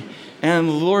TV. And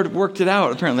the Lord worked it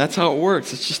out. Apparently, that's how it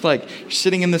works. It's just like you're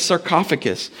sitting in this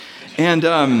sarcophagus. And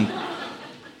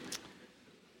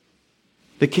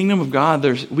the kingdom of God,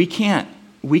 we can't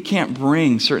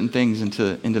bring certain things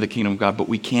into the kingdom of God, but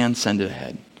we can send it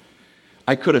ahead.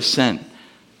 I could have sent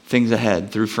things ahead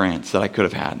through France that I could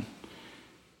have had.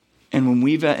 And when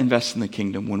we invest in the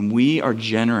kingdom, when we are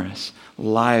generous,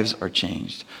 lives are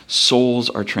changed. Souls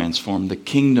are transformed. The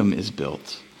kingdom is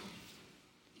built.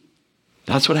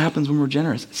 That's what happens when we're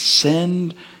generous.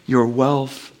 Send your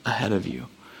wealth ahead of you.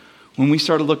 When we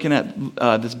started looking at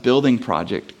this building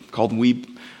project called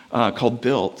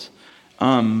Built,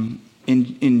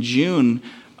 in June,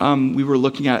 we were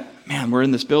looking at, we're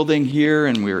in this building here,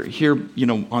 and we're here,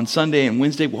 on Sunday and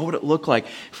Wednesday. What would it look like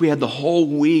if we had the whole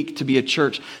week to be a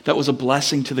church that was a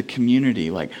blessing to the community?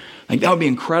 Like that would be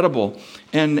incredible.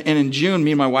 And in June,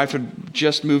 me and my wife had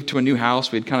just moved to a new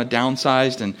house. We had kind of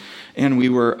downsized, and we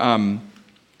were,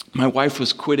 my wife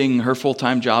was quitting her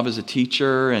full-time job as a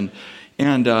teacher, and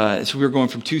so we were going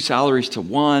from 2 salaries to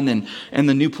 1, and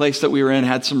the new place that we were in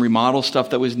had some remodel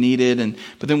stuff that was needed,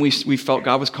 but then we felt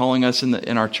God was calling us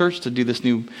in our church to do this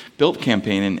new Built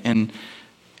campaign, and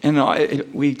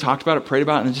we talked about it, prayed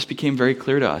about it, and it just became very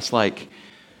clear to us, like,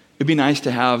 it'd be nice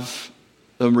to have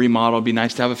a remodel, it'd be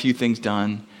nice to have a few things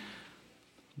done,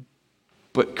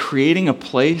 but creating a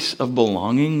place of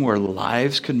belonging where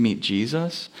lives could meet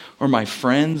Jesus, or my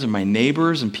friends and my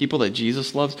neighbors and people that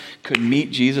Jesus loves could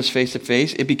meet Jesus face to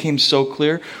face, it became so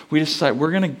clear. We decided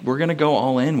we're gonna go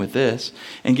all in with this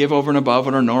and give over and above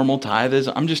what our normal tithe is.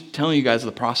 I'm just telling you guys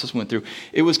the process we went through.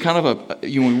 It was kind of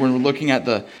when we're looking at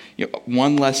the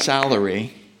one less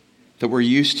salary that we're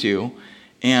used to,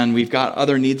 and we've got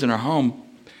other needs in our home.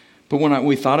 But when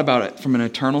we thought about it from an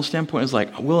eternal standpoint, it's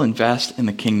like, we'll invest in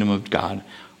the kingdom of God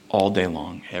all day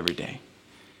long, every day.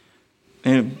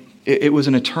 And it was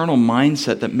an eternal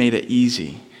mindset that made it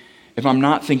easy. If I'm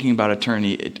not thinking about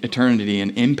eternity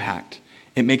and impact,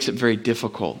 it makes it very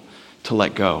difficult to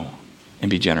let go and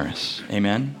be generous.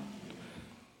 Amen?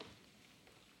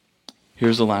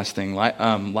 Here's the last thing.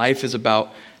 Life is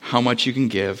about how much you can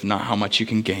give, not how much you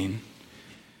can gain.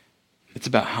 It's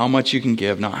about how much you can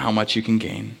give, not how much you can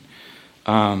gain.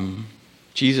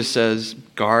 Jesus says,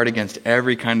 guard against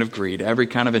every kind of greed, every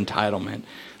kind of entitlement.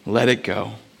 Let it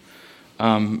go.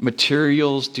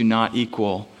 Materials do not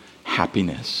equal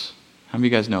happiness. How many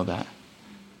of you guys know that?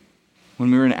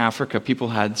 When we were in Africa, people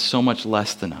had so much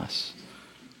less than us,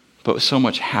 but so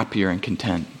much happier and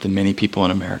content than many people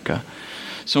in America.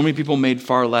 So many people made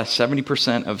far less.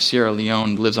 70% of Sierra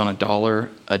Leone lives on $1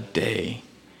 a day.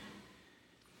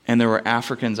 And there were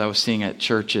Africans I was seeing at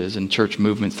churches and church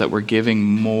movements that were giving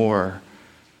more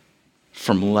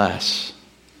from less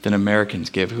than Americans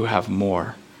give who have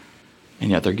more,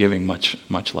 and yet they're giving much,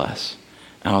 much less.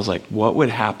 And I was like, what would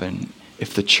happen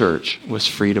if the church was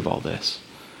freed of all this?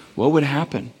 What would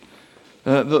happen?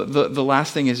 The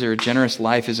last thing is a generous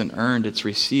life isn't earned, it's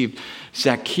received.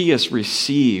 Zacchaeus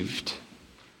received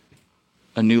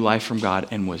a new life from God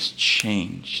and was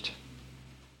changed.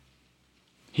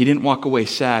 He didn't walk away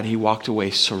sad, he walked away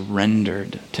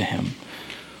surrendered to him.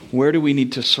 Where do we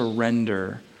need to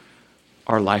surrender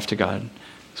our life to God?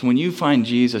 So when you find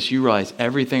Jesus, you realize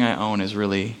everything I own is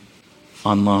really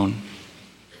on loan.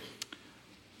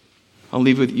 I'll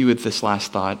leave you with this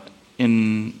last thought.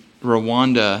 In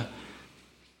Rwanda,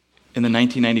 in the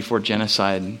 1994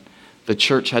 genocide, the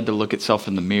church had to look itself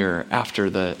in the mirror after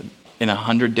in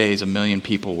 100 days, 1 million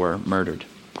people were murdered,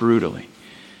 brutally.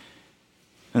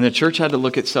 And the church had to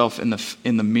look itself in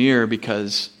the mirror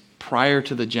because prior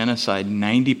to the genocide,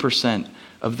 90%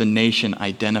 of the nation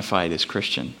identified as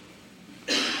Christian.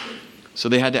 So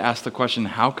they had to ask the question,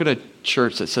 how could a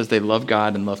church that says they love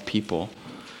God and love people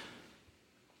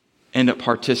end up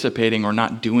participating or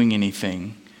not doing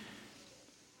anything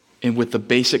with the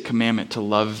basic commandment to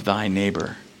love thy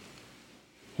neighbor?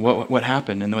 What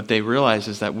happened? And what they realized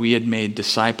is that we had made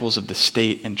disciples of the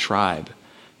state and tribe,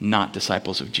 not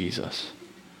disciples of Jesus.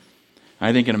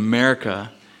 I think in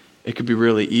America, it could be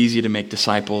really easy to make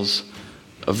disciples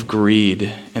of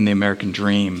greed and the American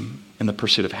dream and the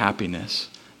pursuit of happiness,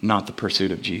 not the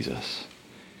pursuit of Jesus.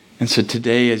 And so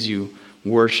today, as you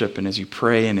worship and as you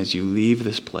pray and as you leave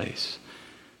this place,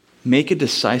 make a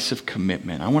decisive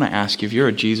commitment. I want to ask you, if you're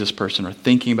a Jesus person or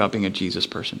thinking about being a Jesus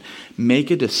person,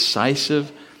 make a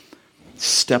decisive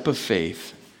step of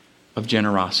faith of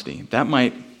generosity. That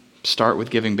might start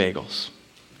with giving bagels.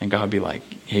 And God would be like,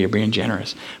 hey, you're being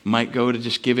generous. Might go to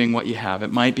just giving what you have.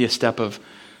 It might be a step of,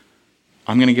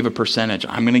 I'm going to give a percentage.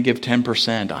 I'm going to give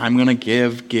 10%. I'm going to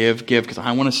give, because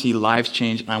I want to see lives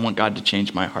change and I want God to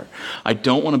change my heart. I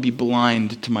don't want to be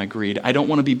blind to my greed. I don't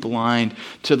want to be blind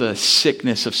to the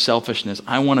sickness of selfishness.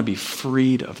 I want to be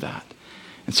freed of that.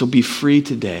 And so be free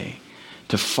today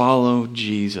to follow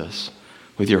Jesus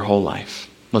with your whole life.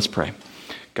 Let's pray.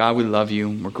 God, we love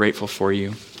you. We're grateful for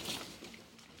you.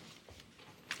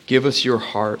 Give us your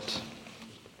heart.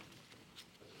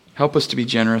 Help us to be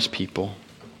generous people.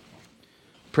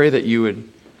 Pray that you would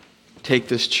take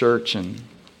this church and,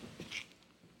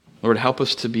 Lord, help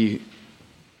us to be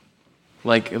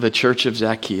like the church of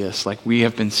Zacchaeus, like we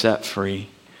have been set free.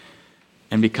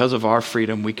 And because of our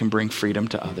freedom, we can bring freedom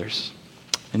to others.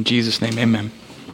 In Jesus' name, amen.